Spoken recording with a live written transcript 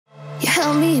You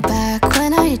held me back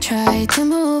when I tried to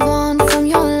move on from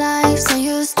your life. So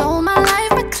you stole my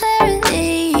life with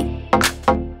clarity.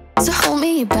 So hold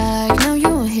me back, now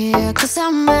you're here. Cause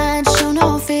I'm mad, show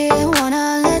no fear.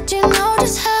 Wanna let you know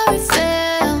just how it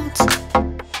felt.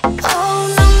 Oh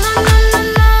no, no, no, no,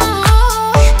 no.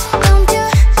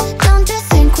 Don't you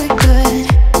think we're good?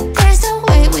 There's a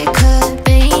way we could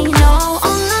be. No,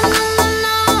 oh no, no, no,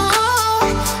 no.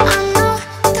 I know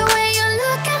the way you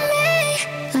look at me,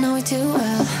 I know it too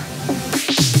well.